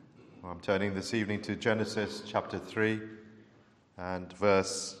I'm turning this evening to Genesis chapter 3 and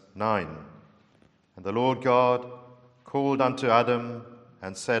verse 9. And the Lord God called unto Adam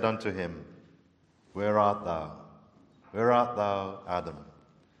and said unto him, Where art thou? Where art thou, Adam?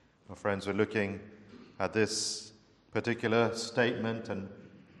 My friends, we're looking at this particular statement and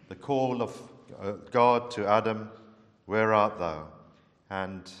the call of God to Adam, Where art thou?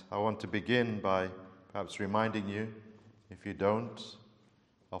 And I want to begin by perhaps reminding you, if you don't,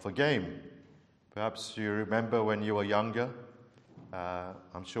 of a game. Perhaps you remember when you were younger.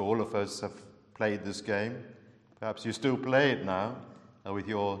 I'm sure all of us have played this game. Perhaps you still play it now with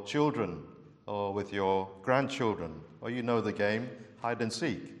your children or with your grandchildren. Or you know the game, hide and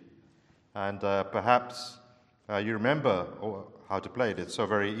seek. And perhaps you remember how to play it. It's so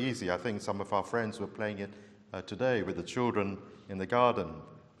very easy. I think some of our friends were playing it today with the children in the garden.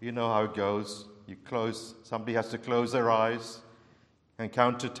 You know how it goes. Somebody has to close their eyes and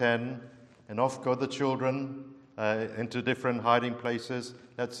count to 10, and off go the children into different hiding places.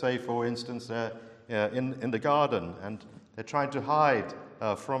 Let's say, for instance, they're in the garden, and they're trying to hide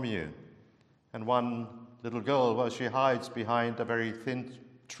from you. And one little girl, well, she hides behind a very thin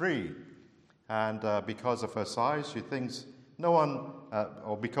tree, and because of her size, she thinks no one,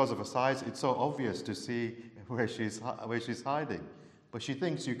 or because of her size, it's so obvious to see where she's hiding. But she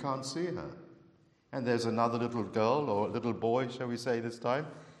thinks you can't see her. And there's another little girl, or little boy, shall we say this time,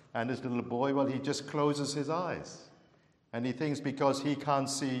 and this little boy, well, he just closes his eyes. And he thinks because he can't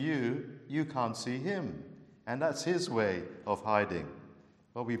see you, you can't see him. And that's his way of hiding.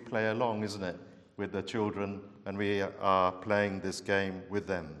 Well, we play along, isn't it, with the children, and we are playing this game with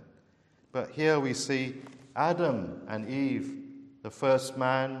them. But here we see Adam and Eve, the first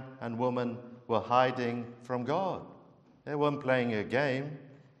man and woman, were hiding from God. They weren't playing a game.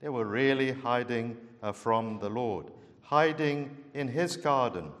 They were really hiding from the Lord, hiding in his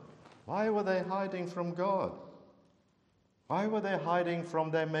garden. Why were they hiding from God? Why were they hiding from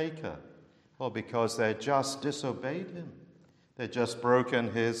their Maker? Well, because they just disobeyed him. They'd just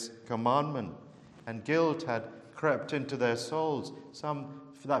broken his commandment, and guilt had crept into their souls.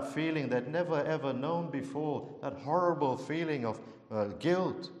 That feeling they'd never ever known before, that horrible feeling of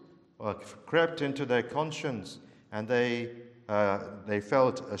guilt, crept into their conscience, and they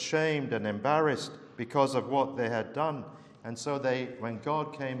felt ashamed and embarrassed because of what they had done. And so when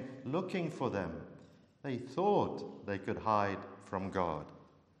God came looking for them, they thought they could hide from God.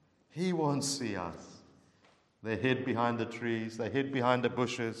 He won't see us. They hid behind the trees, they hid behind the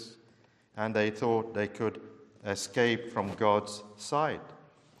bushes, and they thought they could escape from God's sight.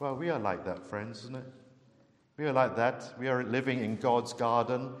 Well, we are like that, friends, isn't it? We are like that. We are living in God's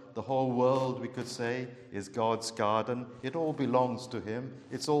garden. The whole world, we could say, is God's garden. It all belongs to him.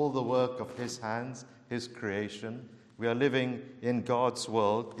 It's all the work of his hands, his creation. We are living in God's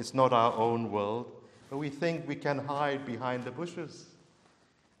world. It's not our own world. But we think we can hide behind the bushes.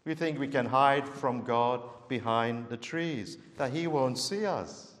 We think we can hide from God behind the trees, that he won't see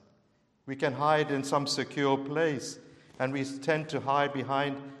us. We can hide in some secure place, and we tend to hide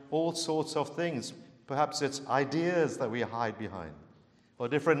behind all sorts of things. Perhaps it's ideas that we hide behind, or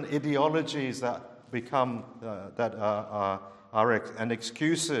different ideologies that become and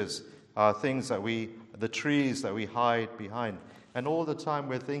excuses are things the trees that we hide behind. And all the time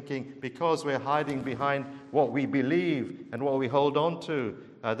we're thinking, because we're hiding behind what we believe and what we hold on to,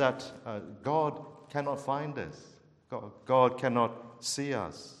 that God cannot find us. God cannot see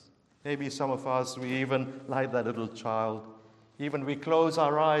us. Maybe some of us, we even, like that little child, even we close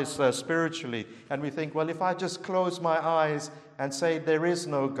our eyes spiritually, and we think, well, if I just close my eyes and say there is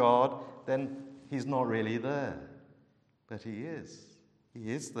no God, then he's not really there. But he is.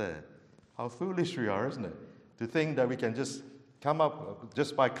 He is there. How foolish we are, isn't it? To think that we can just come up,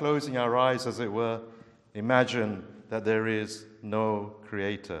 just by closing our eyes, as it were, imagine that there is no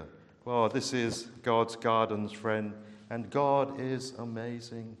creator. Well, this is God's garden, friend, and God is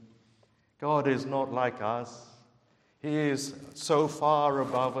amazing. God is not like us. He is so far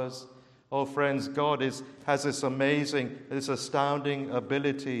above us. Oh, friends, God has this amazing, this astounding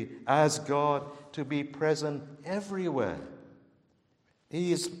ability as God to be present everywhere.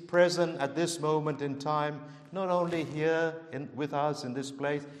 He is present at this moment in time, not only here with us in this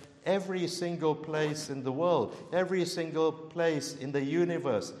place, every single place in the world, every single place in the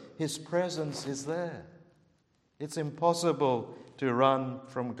universe. His presence is there. It's impossible to run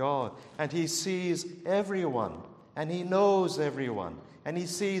from God. And he sees everyone. And he knows everyone. And he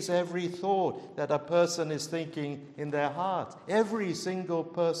sees every thought that a person is thinking in their heart. Every single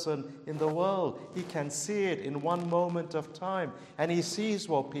person in the world. He can see it in one moment of time. And he sees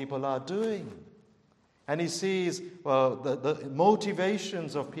what people are doing. And he sees, well, the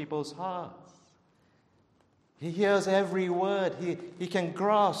motivations of people's hearts. He hears every word. He can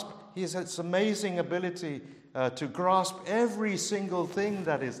grasp. He has this amazing ability to grasp every single thing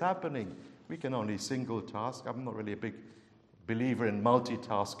that is happening. We can only single task. I'm not really a big believer in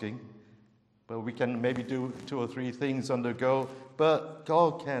multitasking. But we can maybe do 2 or 3 things on the go. But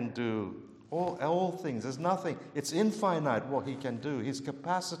God can do all things. There's nothing. It's infinite what he can do. His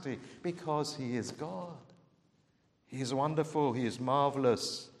capacity, because he is God. He is wonderful. He is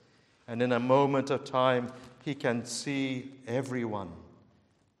marvelous. And in a moment of time, he can see everyone.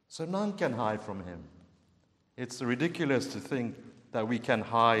 So none can hide from him. It's ridiculous to think that we can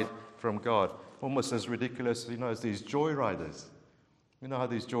hide from God. Almost as ridiculous, as these joyriders. You know how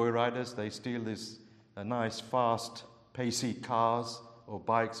these joyriders, they steal these nice, fast, pacey cars or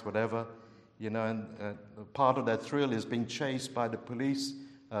bikes, whatever. And part of their thrill is being chased by the police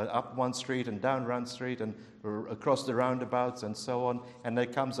up one street and down one street and across the roundabouts and so on. And there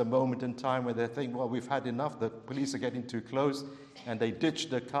comes a moment in time where they think, well, we've had enough. The police are getting too close. And they ditch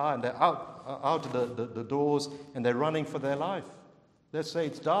the car and they're out of the doors and they're running for their life. Let's say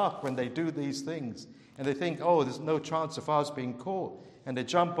it's dark when they do these things. And they think, oh, there's no chance of us being caught. And they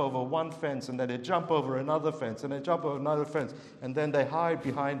jump over one fence, and then they jump over another fence, and they jump over another fence, and then they hide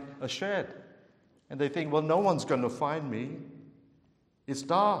behind a shed. And they think, well, no one's going to find me. It's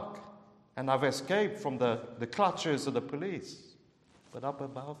dark, and I've escaped from the clutches of the police. But up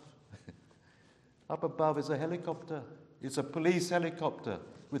above is a helicopter. It's a police helicopter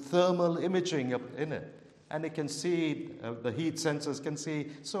with thermal imaging up in it. And it can see, the heat sensors can see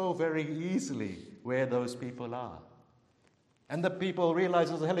so very easily where those people are. And the people realize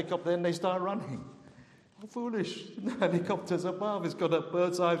there's a helicopter and they start running. How foolish. The helicopter's above. It's got a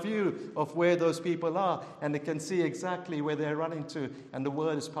bird's eye view of where those people are. And it can see exactly where they're running to. And the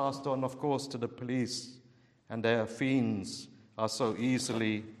word is passed on, of course, to the police. And their fiends are so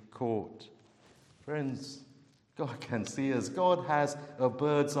easily caught. Friends, God can see us. God has a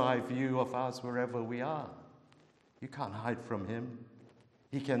bird's eye view of us wherever we are. You can't hide from him.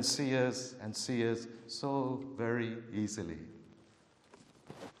 He can see us and see us so very easily.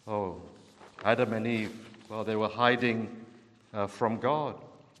 Oh, Adam and Eve, well, they were hiding from God,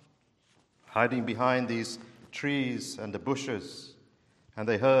 hiding behind these trees and the bushes. And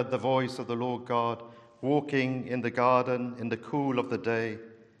they heard the voice of the Lord God walking in the garden in the cool of the day.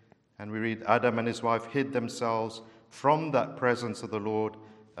 And we read, Adam and his wife hid themselves from that presence of the Lord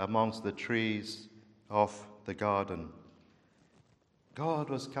amongst the trees of the garden. God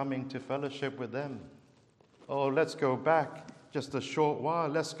was coming to fellowship with them. Oh, let's go back just a short while.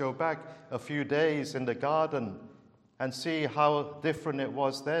 Let's go back a few days in the garden and see how different it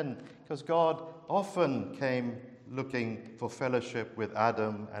was then. Because God often came looking for fellowship with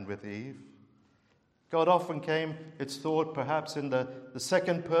Adam and with Eve. God often came, it's thought perhaps in the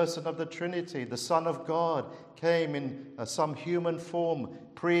second person of the Trinity. The Son of God came in some human form,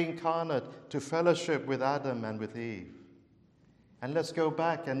 pre-incarnate, to fellowship with Adam and with Eve. And let's go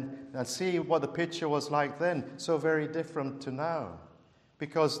back and see what the picture was like then, so very different to now.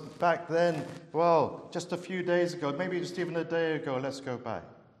 Because back then, well, just a few days ago, maybe just even a day ago, let's go back.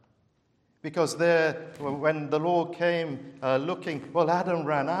 Because there, when the Lord came looking, well, Adam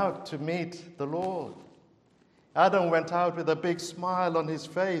ran out to meet the Lord. Adam went out with a big smile on his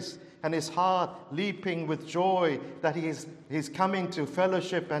face and his heart leaping with joy that he's coming to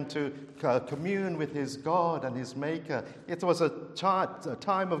fellowship and to commune with his God and his Maker. It was a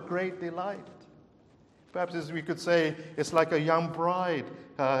time of great delight. Perhaps as we could say, it's like a young bride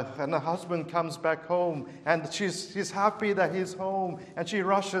and the husband comes back home and she's happy that he's home and she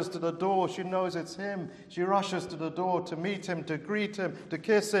rushes to the door. She knows it's him. She rushes to the door to meet him, to greet him, to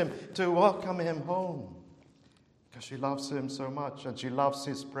kiss him, to welcome him home. Because she loves him so much and she loves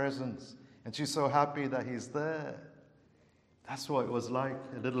his presence and she's so happy that he's there. That's what it was like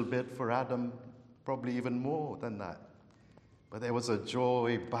a little bit for Adam, probably even more than that. But there was a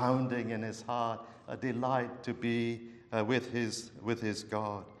joy bounding in his heart, a delight to be with his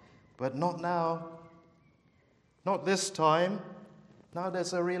God. But not now. Not this time. Now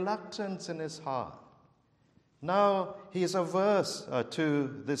there's a reluctance in his heart. Now he's averse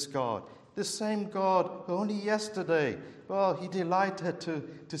to this God. This same God who only yesterday, well, he delighted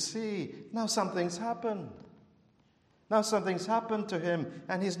to see. Now something's happened. Now something's happened to him,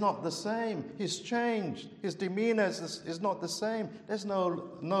 and he's not the same. He's changed. His demeanor is not the same. There's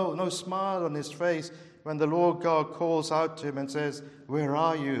no smile on his face when the Lord God calls out to him and says, "Where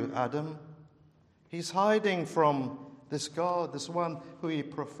are you, Adam?" He's hiding from this God, this one who he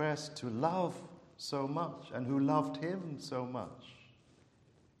professed to love so much and who loved him so much.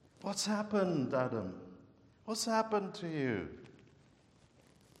 What's happened, Adam? What's happened to you?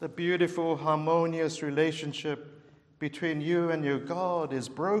 The beautiful, harmonious relationship between you and your God is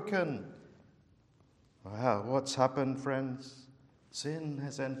broken. Wow, what's happened, friends? Sin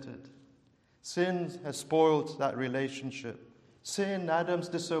has entered. Sin has spoiled that relationship. Sin, Adam's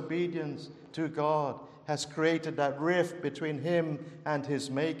disobedience to God, has created that rift between him and his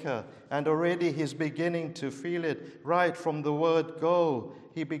Maker. And already he's beginning to feel it right from the word go.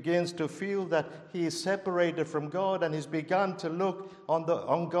 He begins to feel that he is separated from God, and he's begun to look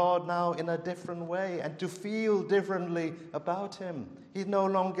on God now in a different way and to feel differently about him. He no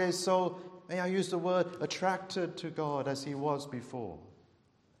longer is so, may I use the word, attracted to God as he was before.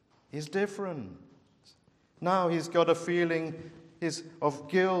 He's different. Now he's got a feeling of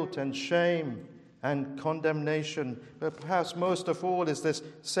guilt and shame and condemnation. But perhaps most of all is this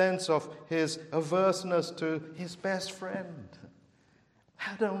sense of his averseness to his best friend.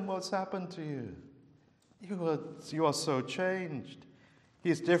 Adam, what's happened to you? You are so changed.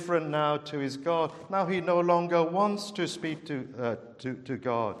 He's different now to his God. Now he no longer wants to speak to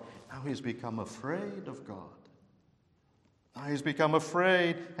God. Now he's become afraid of God. Now he's become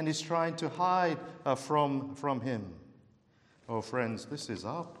afraid, and he's trying to hide from him. Oh, friends, this is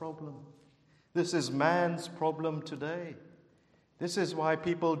our problem. This is man's problem today. This is why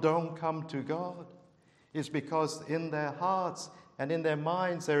people don't come to God. It's because in their hearts and in their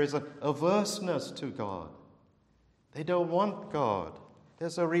minds there is an averseness to God. They don't want God.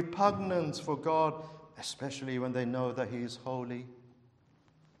 There's a repugnance for God, especially when they know that he is holy,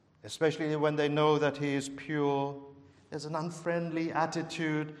 especially when they know that he is pure. There's an unfriendly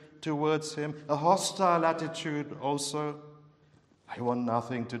attitude towards him, a hostile attitude also. I want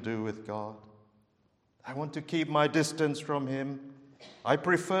nothing to do with God. I want to keep my distance from him. I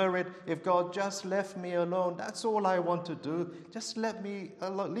prefer it if God just left me alone. That's all I want to do. Just leave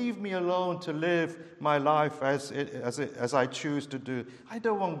me alone to live my life as I choose to do. I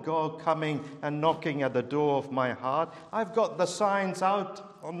don't want God coming and knocking at the door of my heart. I've got the signs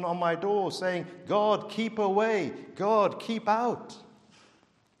out on my door saying, God, keep away. God, keep out.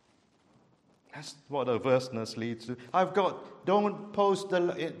 That's what averseness leads to. Don't post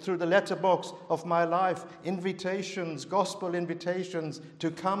through the letterbox of my life invitations, gospel invitations to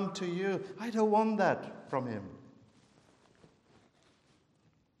come to you. I don't want that from him.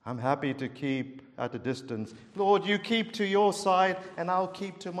 I'm happy to keep at a distance. Lord, you keep to your side and I'll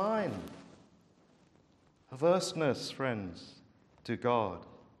keep to mine. Averseness, friends, to God.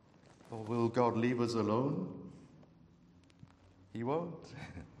 Or will God leave us alone? He won't.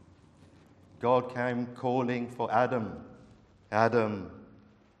 God came calling for Adam. Adam,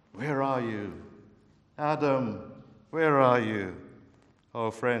 where are you? Adam, where are you?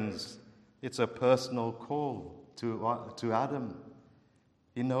 Oh, friends, it's a personal call to Adam.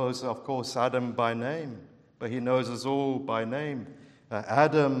 He knows, of course, Adam by name, but he knows us all by name.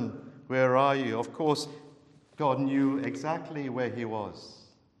 Adam, where are you? Of course, God knew exactly where he was.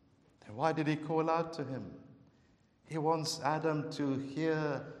 Then why did he call out to him? He wants Adam to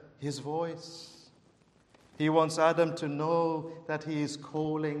hear his voice. He wants Adam to know that he is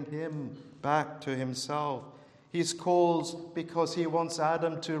calling him back to himself. He calls because he wants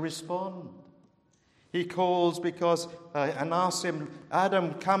Adam to respond. He calls because and asks him,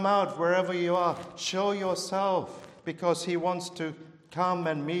 Adam, come out wherever you are. Show yourself, because he wants to come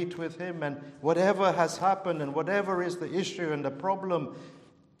and meet with him. And whatever has happened and whatever is the issue and the problem,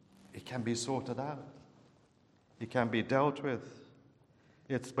 it can be sorted out. It can be dealt with.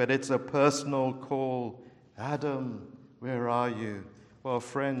 But it's a personal call. Adam, where are you? Well,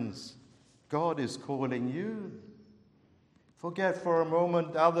 friends, God is calling you. Forget for a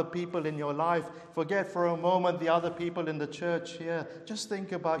moment other people in your life. Forget for a moment the other people in the church here. Just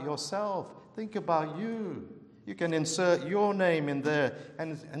think about yourself. Think about you. You can insert your name in there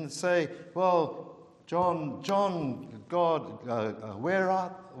and say, well, John, God, where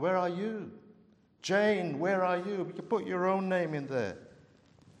are you? Jane, where are you? You can put your own name in there.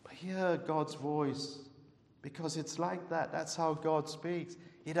 But hear God's voice, because it's like that. That's how God speaks.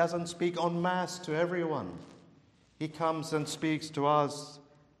 He doesn't speak en masse to everyone. He comes and speaks to us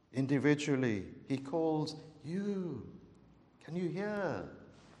individually. He calls you. Can you hear?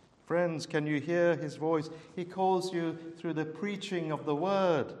 Friends, can you hear his voice? He calls you through the preaching of the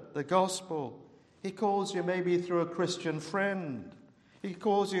word, the gospel. He calls you maybe through a Christian friend. He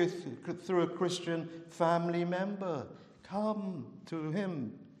calls you through a Christian family member. Come to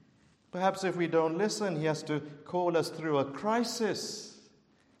him. Perhaps if we don't listen, he has to call us through a crisis.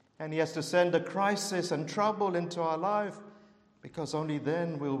 And he has to send a crisis and trouble into our life, because only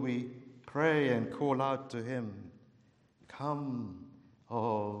then will we pray and call out to him. Come.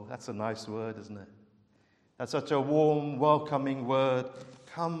 Oh, that's a nice word, isn't it? That's such a warm, welcoming word.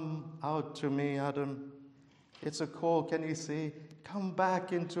 Come out to me, Adam. It's a call, can you see? Come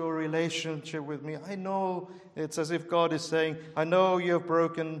back into a relationship with me. I know it's as if God is saying, I know you've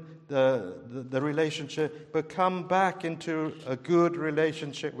broken the relationship, but come back into a good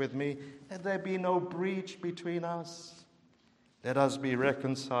relationship with me. Let there be no breach between us. Let us be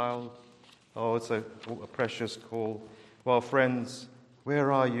reconciled. Oh, it's a precious call. Well, friends,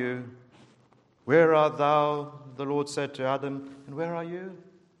 where are you? Where art thou? The Lord said to Adam, and where are you?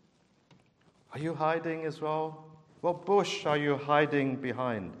 Are you hiding as well? What bush are you hiding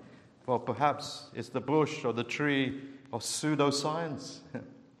behind? Well, perhaps it's the bush or the tree of pseudoscience,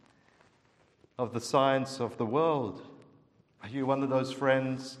 of the science of the world. Are you one of those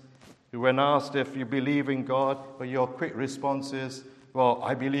friends who, when asked if you believe in God, well, your quick response is, well,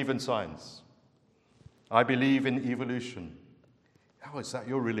 I believe in science. I believe in evolution. Oh, is that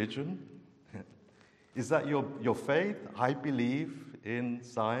your religion? Is that your faith? I believe in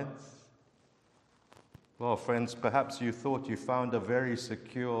science. Well, friends, perhaps you thought you found a very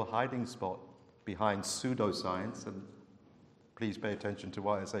secure hiding spot behind pseudoscience, and please pay attention to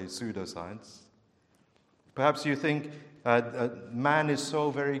why I say pseudoscience. Perhaps you think man is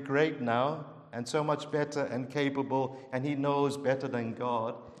so very great now, and so much better and capable, and he knows better than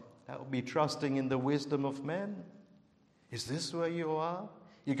God. That would be trusting in the wisdom of men. Is this where you are?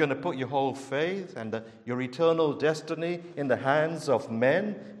 You're going to put your whole faith and your eternal destiny in the hands of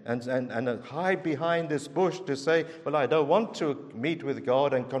men and hide behind this bush to say, well, I don't want to meet with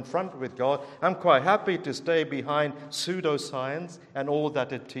God and confront with God. I'm quite happy to stay behind pseudoscience and all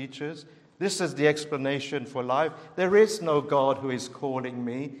that it teaches. This is the explanation for life. There is no God who is calling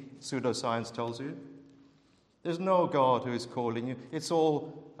me, pseudoscience tells you. There's no God who is calling you. It's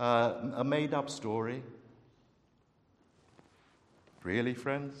all a made-up story. Really,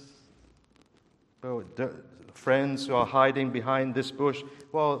 friends? Well, friends who are hiding behind this bush,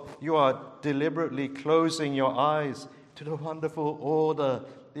 well, you are deliberately closing your eyes to the wonderful order,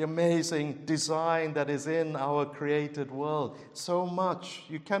 the amazing design that is in our created world. So much,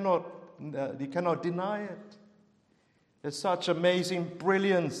 you cannot deny it. There's such amazing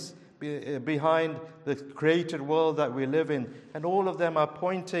brilliance behind the created world that we live in, and all of them are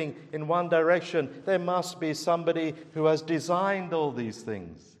pointing in one direction. There must be somebody who has designed all these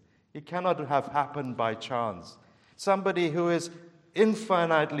things. It cannot have happened by chance. Somebody who is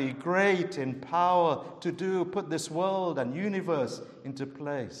infinitely great in power to put this world and universe into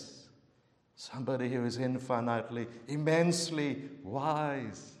place. Somebody who is infinitely, immensely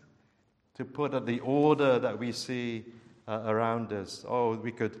wise to put the order that we see around us. Oh,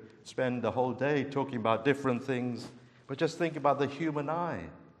 we could spend the whole day talking about different things, but just think about the human eye.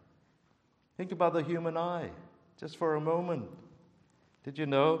 Think about the human eye, just for a moment. Did you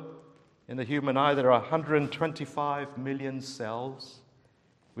know in the human eye there are 125 million cells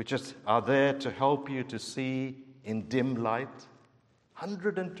which are there to help you to see in dim light?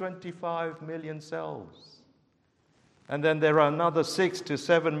 125 million cells. And then there are another 6 to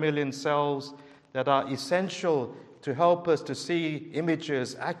 7 million cells that are essential to help us to see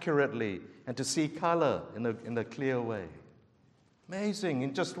images accurately and to see color in a clear way. Amazing,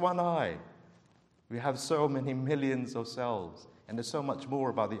 in just one eye. We have so many millions of cells, and there's so much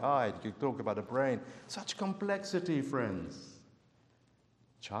more about the eye. You talk about the brain. Such complexity, friends.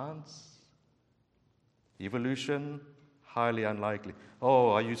 Chance? Evolution? Highly unlikely.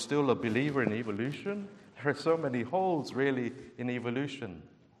 Oh, are you still a believer in evolution? There are so many holes, really, in evolution.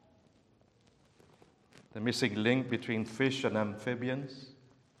 The missing link between fish and amphibians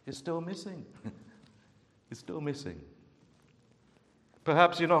is still missing. It's still missing.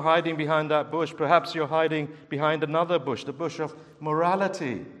 Perhaps you're not hiding behind that bush. Perhaps you're hiding behind another bush, the bush of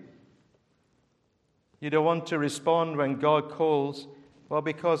morality. You don't want to respond when God calls, well,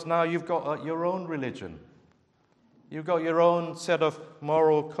 because now you've got your own religion. You've got your own set of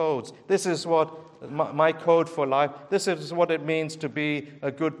moral codes. This is what my code for life. This is what it means to be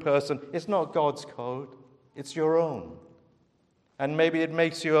a good person. It's not God's code. It's your own. And maybe it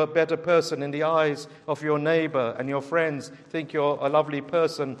makes you a better person in the eyes of your neighbor and your friends. Think you're a lovely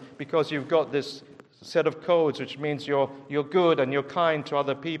person because you've got this set of codes, which means you're good and you're kind to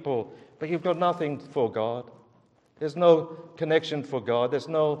other people. But you've got nothing for God. There's no connection for God. There's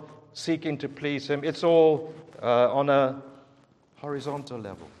no seeking to please Him. It's all on a horizontal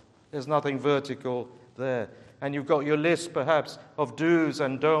level. There's nothing vertical there. And you've got your list, perhaps, of do's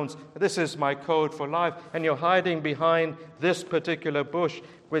and don'ts. This is my code for life. And you're hiding behind this particular bush,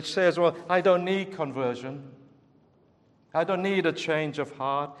 which says, well, I don't need conversion. I don't need a change of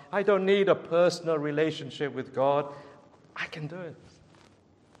heart. I don't need a personal relationship with God. I can do it.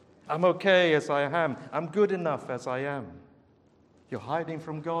 I'm okay as I am. I'm good enough as I am. You're hiding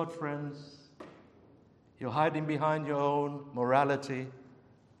from God, friends. You're hiding behind your own morality.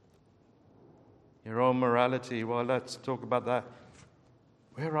 Your own morality. Well, let's talk about that.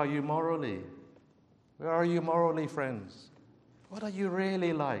 Where are you morally? Where are you morally, friends? What are you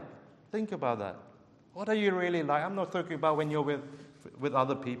really like? Think about that. What are you really like? I'm not talking about when you're with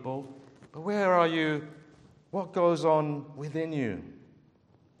other people, but where are you? What goes on within you?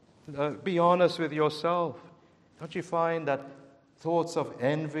 Be honest with yourself. Don't you find that thoughts of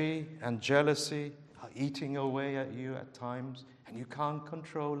envy and jealousy are eating away at you at times, and you can't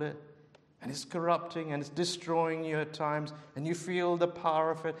control it? And it's corrupting and it's destroying you at times, and you feel the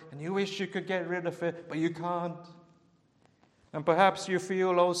power of it, and you wish you could get rid of it, but you can't. And perhaps you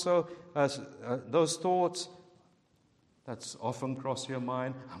feel also those thoughts that often cross your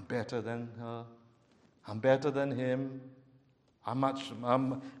mind: I'm better than her, I'm better than him, I'm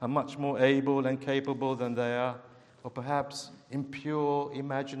much more able and capable than they are. Or perhaps impure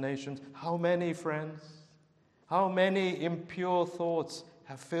imaginations. How many, friends? How many impure thoughts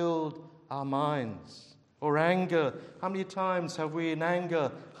have filled our minds? Or anger. How many times have we in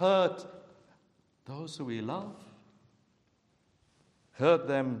anger hurt those who we love? Hurt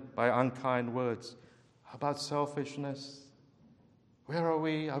them by unkind words. How about selfishness? Where are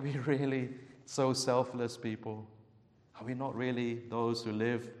we? Are we really so selfless people? Are we not really those who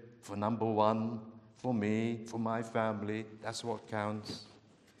live for number one, for me, for my family? That's what counts.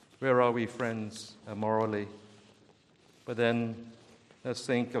 Where are we, friends, morally? But then let's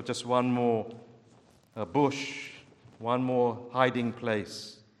think of just one more bush, one more hiding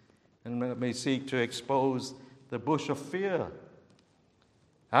place. And let me seek to expose the bush of fear.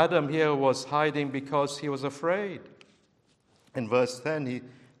 Adam here was hiding because he was afraid. In verse 10,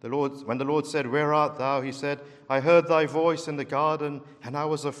 when the Lord said, "Where art thou?" he said, "I heard thy voice in the garden, and I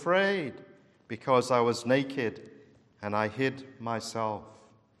was afraid, because I was naked, and I hid myself."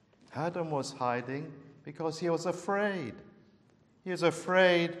 Adam was hiding because he was afraid. He was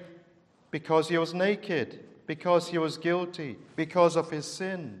afraid because he was naked, because he was guilty, because of his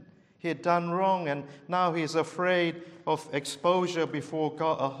sin. He had done wrong, and now he's afraid of exposure before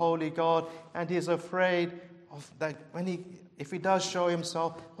God, a holy God, and he's afraid of that if he does show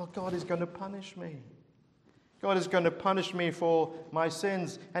himself, well, God is going to punish me. God is going to punish me for my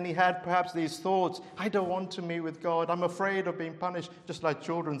sins. And he had perhaps these thoughts: I don't want to meet with God. I'm afraid of being punished. Just like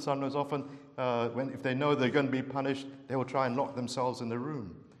children sometimes often, if they know they're going to be punished, they will try and lock themselves in the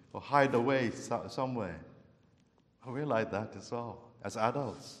room or hide away somewhere. Oh, we're like that as well, as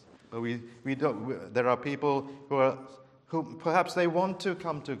adults. But we don't. There are people who perhaps they want to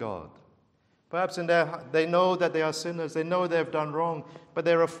come to God. Perhaps they know that they are sinners. They know they've done wrong, but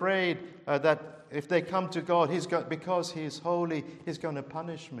they're afraid that if they come to God, because He is holy, He's going to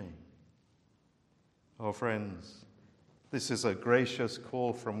punish me. Oh, friends, this is a gracious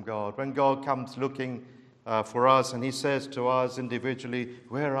call from God. When God comes looking for us and He says to us individually,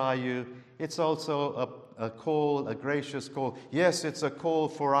 "Where are you?" It's also a call, a gracious call. Yes, it's a call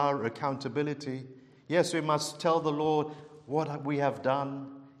for our accountability. Yes, we must tell the Lord what we have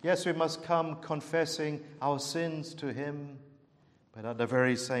done. Yes, we must come confessing our sins to Him. But at the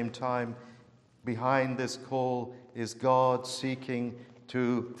very same time, behind this call is God seeking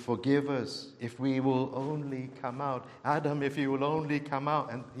to forgive us if we will only come out. Adam, if you will only come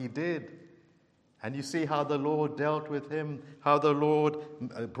out, and he did. And you see how the Lord dealt with him, how the Lord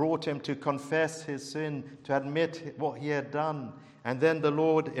brought him to confess his sin, to admit what he had done. And then the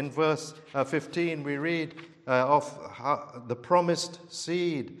Lord, in verse 15, we read of how the promised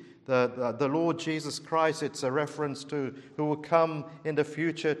seed, the Lord Jesus Christ. It's a reference to who will come in the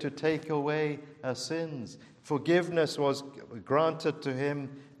future to take away our sins. Forgiveness was granted to him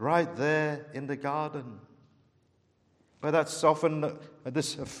right there in the garden. But that's often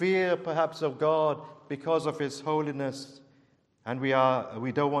this fear, perhaps, of God because of His holiness, and we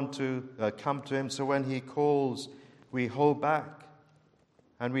don't want to come to Him. So when He calls, we hold back,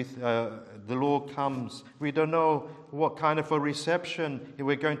 and the Lord comes. We don't know what kind of a reception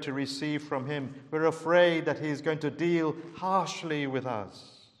we're going to receive from Him. We're afraid that He's going to deal harshly with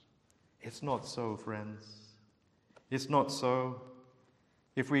us. It's not so, friends. It's not so.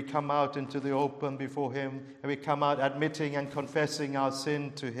 If we come out into the open before Him, and we come out admitting and confessing our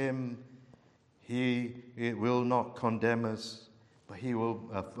sin to Him, He will not condemn us, but He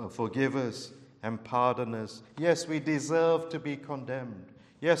will forgive us and pardon us. Yes, we deserve to be condemned.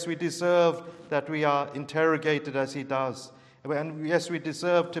 Yes, we deserve that we are interrogated as He does. And yes, we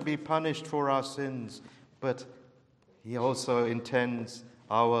deserve to be punished for our sins, but He also intends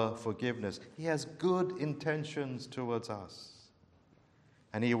our forgiveness. He has good intentions towards us.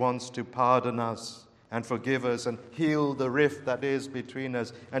 And he wants to pardon us and forgive us and heal the rift that is between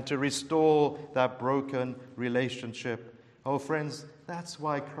us and to restore that broken relationship. Oh, friends, that's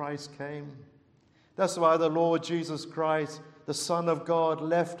why Christ came. That's why the Lord Jesus Christ, the Son of God,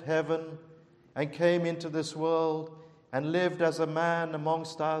 left heaven and came into this world and lived as a man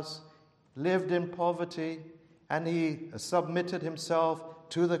amongst us, lived in poverty, and he submitted himself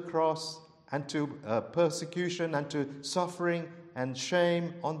to the cross and to persecution and to suffering and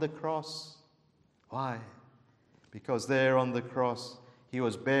shame on the cross. Why? Because there on the cross, he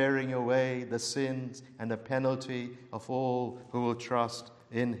was bearing away the sins and the penalty of all who will trust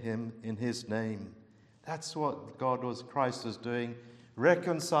in him, in his name. That's what Christ was doing,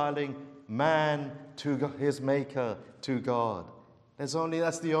 reconciling man to his Maker, to God. That's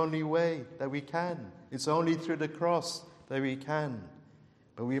the only way that we can. It's only through the cross that we can.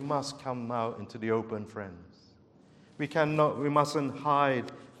 But we must come out into the open, friends. We mustn't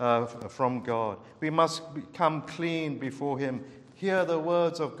hide from God. We must come clean before him. Hear the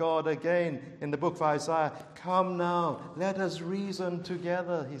words of God again in the book of Isaiah. Come now, let us reason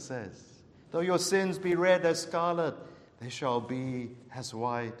together, he says. Though your sins be red as scarlet, they shall be as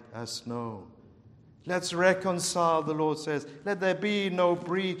white as snow. Let's reconcile, the Lord says. Let there be no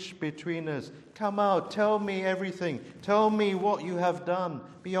breach between us. Come out, tell me everything. Tell me what you have done.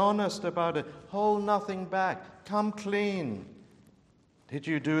 Be honest about it. Hold nothing back. Come clean. Did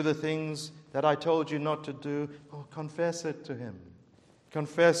you do the things that I told you not to do? Oh, confess it to him.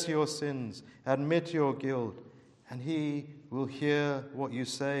 Confess your sins. Admit your guilt. And he will hear what you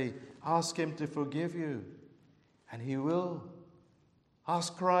say. Ask him to forgive you. And he will.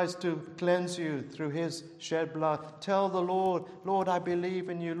 Ask Christ to cleanse you through his shed blood. Tell the Lord, Lord, I believe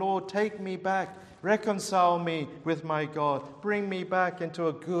in you. Lord, take me back. Reconcile me with my God. Bring me back into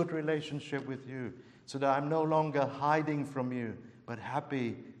a good relationship with you so that I'm no longer hiding from you, but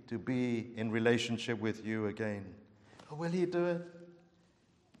happy to be in relationship with you again. Oh, will he do it?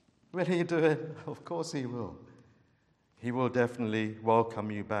 Will he do it? Of course he will. He will definitely welcome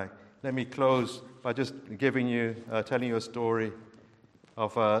you back. Let me close by just telling you a story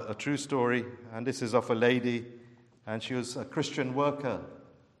of a true story, and this is of a lady, and she was a Christian worker,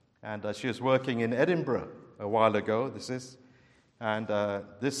 and she was working in Edinburgh a while ago, and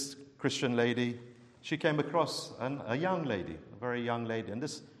this Christian lady, she came across a young lady, a very young lady, and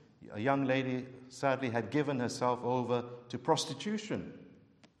this young lady sadly had given herself over to prostitution.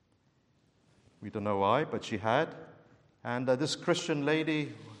 We don't know why, but she had, and this Christian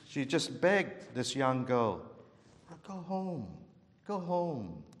lady, she just begged this young girl, go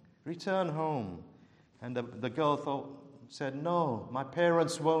home, return home. And the girl said, no, my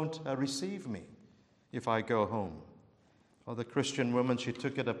parents won't receive me if I go home. Well, the Christian woman, she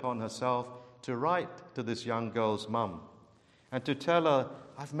took it upon herself to write to this young girl's mum and to tell her,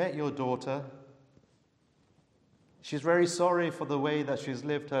 I've met your daughter. She's very sorry for the way that she's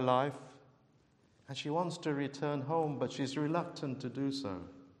lived her life, and she wants to return home, but she's reluctant to do so.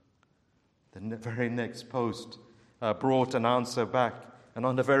 The very next post brought an answer back, and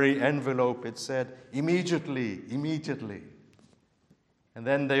on the very envelope it said, immediately. And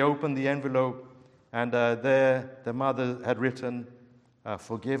then they opened the envelope, and there the mother had written,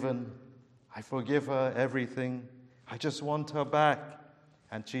 forgiven. I forgive her everything. I just want her back.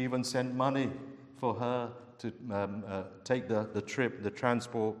 And she even sent money for her to take the trip, the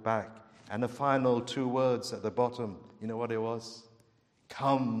transport back. And the final 2 words at the bottom, you know what it was?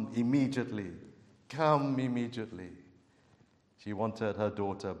 Come immediately. Come immediately. She wanted her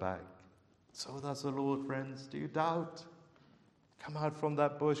daughter back. So does the Lord, friends. Do you doubt? Come out from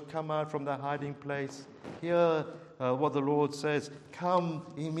that bush. Come out from that hiding place. Hear what the Lord says. Come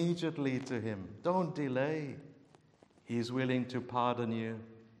immediately to him. Don't delay. He is willing to pardon you.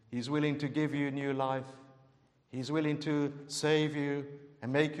 He's willing to give you new life. He's willing to save you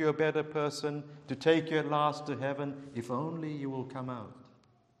and make you a better person, to take you at last to heaven, if only you will come out.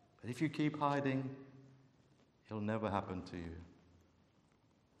 But if you keep hiding, it'll never happen to you.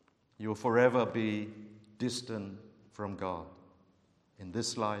 You'll forever be distant from God in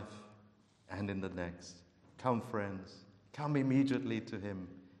this life and in the next. Come, friends. Come immediately to him.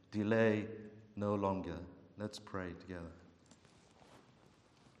 Delay no longer. Let's pray together.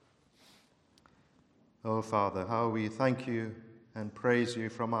 Oh, Father, how we thank you and praise you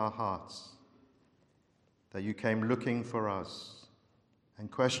from our hearts that you came looking for us and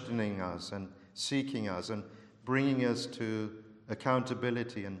questioning us and seeking us and bringing us to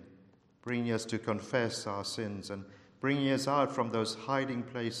accountability and bringing us to confess our sins and bringing us out from those hiding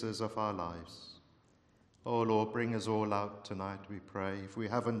places of our lives. Oh, Lord, bring us all out tonight, we pray, if we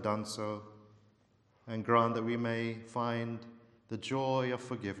haven't done so, and grant that we may find the joy of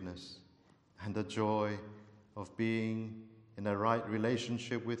forgiveness, and the joy of being in a right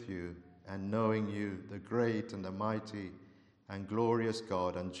relationship with you and knowing you, the great and the mighty and glorious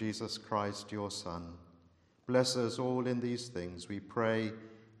God, and Jesus Christ, your Son. Bless us all in these things, we pray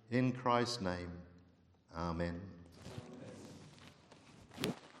in Christ's name. Amen.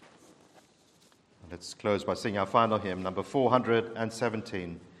 Let's close by singing our final hymn, number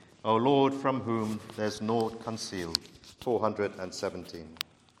 417. O Lord, from whom there's naught concealed. 417.